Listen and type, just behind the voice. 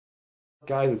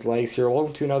Guys, it's Legs here.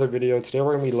 Welcome to another video. Today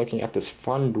we're going to be looking at this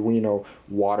Funduino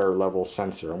water level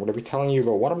sensor. I'm going to be telling you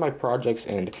about one of my projects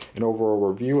and an overall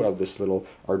review of this little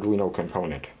Arduino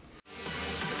component.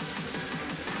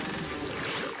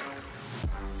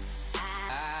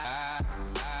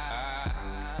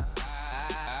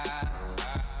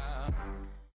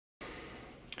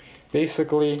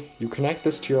 Basically, you connect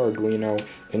this to your Arduino,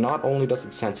 and not only does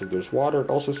it sense if there's water, it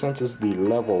also senses the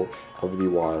level of the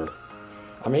water.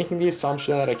 I'm making the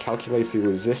assumption that it calculates the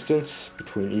resistance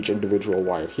between each individual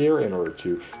wire here in order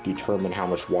to determine how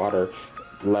much the water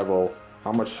level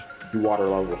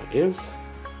is,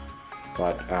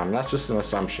 but that's just an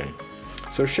assumption.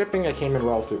 So shipping, it came in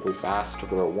relatively fast,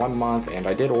 took about 1 month, and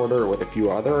I did order it with a few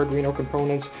other Arduino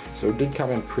components, so it did come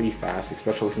in pretty fast,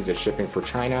 especially since it's shipping for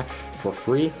China for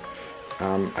free.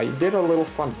 I did a little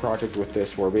fun project with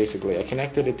this where basically I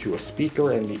connected it to a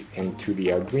speaker and to the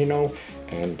Arduino,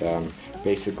 and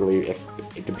basically,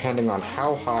 depending on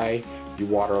how high the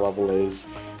water level is,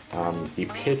 the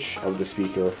pitch of the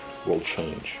speaker will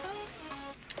change.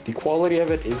 The quality of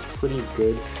it is pretty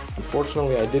good.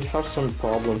 Unfortunately, I did have some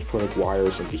problems putting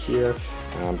wires into here,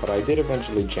 but I did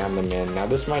eventually jam them in. Now,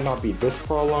 this might not be this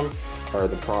problem or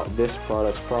this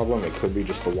product's problem. It could be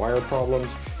just the wire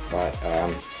problems, but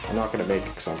I'm not going to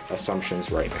make some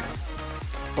assumptions right now.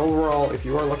 Overall, if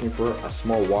you are looking for a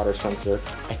small water sensor,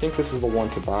 I think this is the one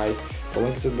to buy. The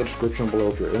link is in the description below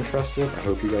if you're interested. I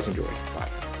hope you guys enjoy. Bye.